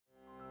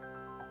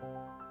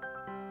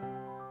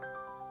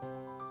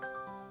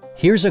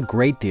Here's a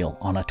great deal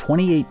on a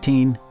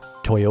 2018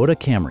 Toyota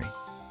Camry.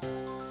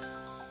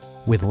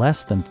 With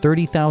less than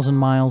 30,000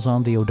 miles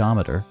on the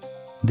odometer,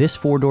 this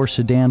four-door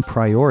sedan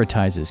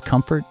prioritizes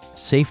comfort,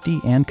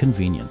 safety, and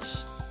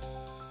convenience.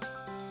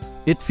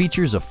 It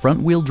features a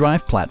front-wheel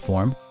drive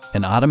platform,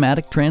 an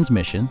automatic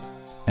transmission,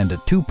 and a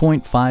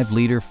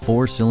 2.5-liter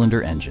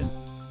four-cylinder engine.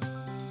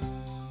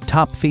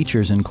 Top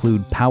features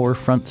include power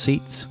front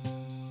seats,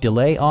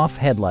 delay-off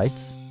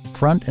headlights,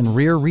 front and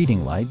rear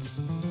reading lights,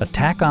 a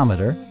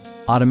tachometer,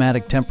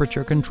 automatic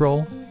temperature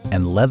control,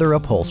 and leather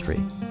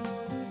upholstery.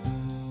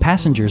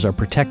 Passengers are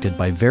protected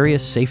by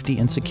various safety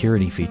and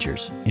security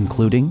features,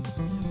 including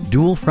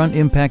dual front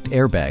impact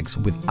airbags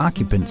with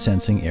occupant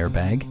sensing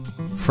airbag,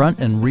 front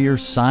and rear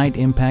side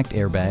impact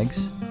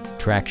airbags,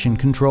 traction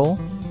control,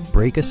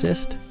 brake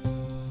assist,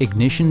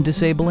 ignition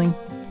disabling,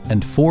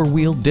 and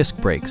four-wheel disc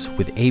brakes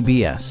with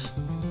ABS.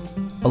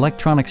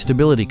 Electronic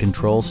stability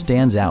control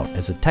stands out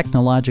as a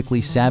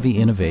technologically savvy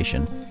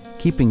innovation,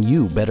 keeping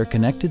you better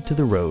connected to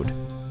the road.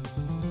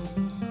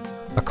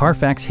 A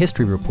Carfax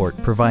history report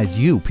provides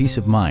you peace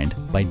of mind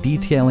by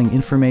detailing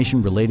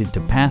information related to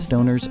past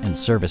owners and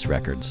service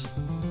records.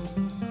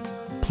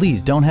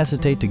 Please don't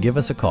hesitate to give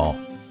us a call.